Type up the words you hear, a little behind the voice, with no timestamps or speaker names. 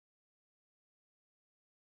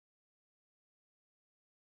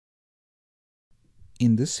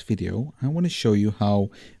In this video, I want to show you how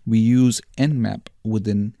we use NMAP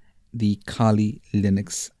within the Kali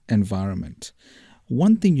Linux environment.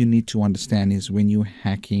 One thing you need to understand is when you're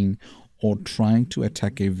hacking or trying to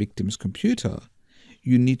attack a victim's computer,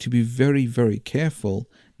 you need to be very, very careful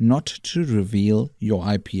not to reveal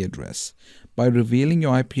your IP address. By revealing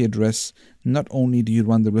your IP address, not only do you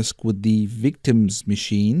run the risk with the victim's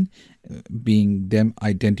machine, being them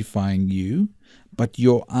identifying you, but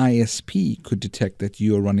your ISP could detect that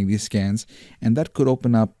you are running these scans, and that could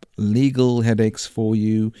open up legal headaches for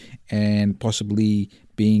you and possibly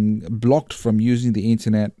being blocked from using the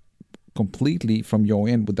internet completely from your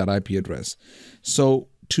end with that IP address. So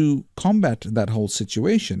to combat that whole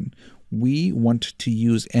situation, we want to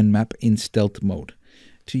use NMAP in stealth mode.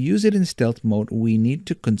 To use it in stealth mode, we need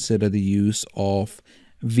to consider the use of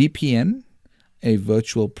VPN, a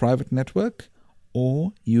virtual private network,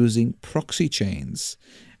 or using proxy chains.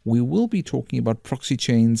 We will be talking about proxy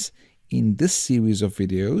chains in this series of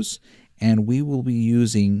videos, and we will be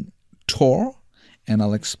using Tor, and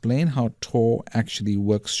I'll explain how Tor actually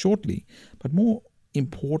works shortly. But more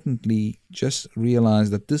importantly, just realize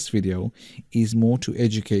that this video is more to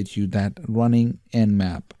educate you that running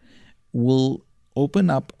NMAP will open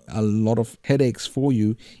up a lot of headaches for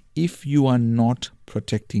you if you are not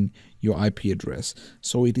protecting your IP address.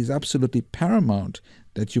 So it is absolutely paramount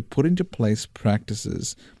that you put into place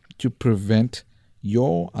practices to prevent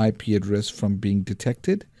your IP address from being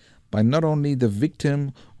detected by not only the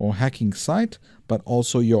victim or hacking site, but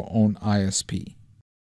also your own ISP.